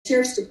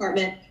Sheriff's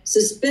Department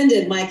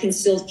suspended my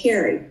concealed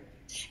carry.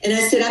 And I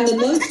said, I'm the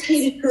most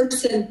hated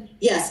person.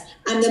 Yes,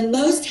 I'm the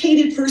most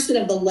hated person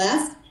of the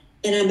left.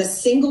 And I'm a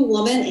single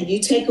woman, and you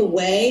take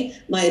away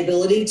my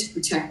ability to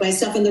protect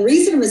myself. And the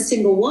reason I'm a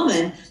single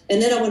woman,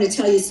 and then I want to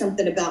tell you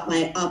something about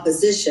my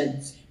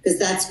opposition, because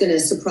that's going to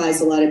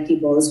surprise a lot of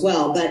people as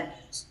well. But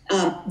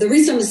the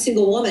reason I'm a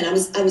single woman, I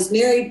was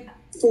married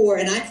for,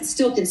 and I can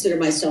still consider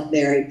myself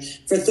married,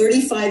 for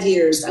 35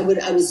 years. I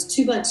was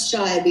 2 months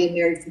shy of being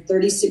married for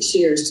 36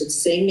 years to the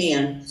same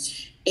man.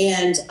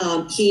 And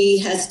he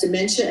has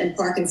dementia and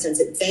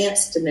Parkinson's,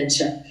 advanced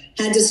dementia.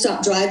 Had to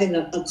stop driving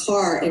a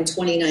car in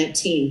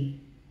 2019.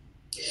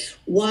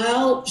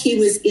 While he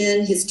was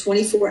in his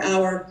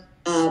 24-hour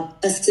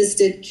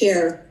assisted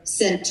care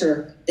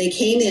center, they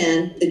came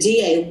in, the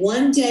DA,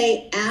 one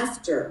day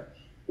after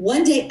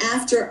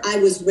I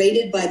was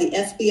raided by the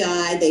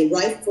FBI. They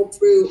rifled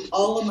through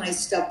all of my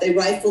stuff. They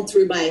rifled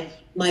through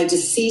my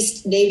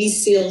deceased Navy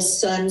SEAL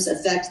son's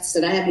effects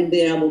that I haven't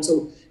been able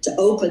to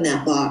open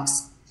that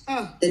box.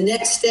 The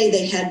next day,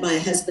 they had my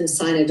husband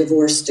sign a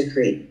divorce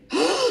decree.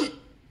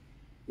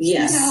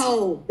 Yes.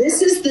 No.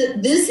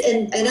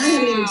 And I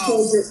haven't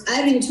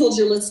even told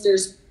your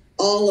listeners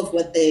all of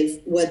what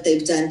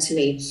they've done to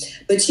me.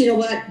 But you know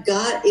what?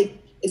 God,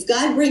 if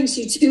God brings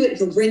you to it,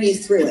 he'll bring you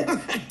through it.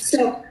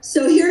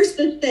 So here's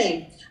the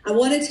thing. I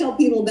want to tell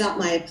people about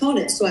my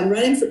opponent. So I'm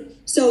running for,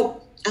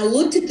 so I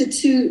looked at the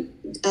two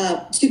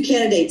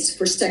candidates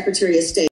for Secretary of State.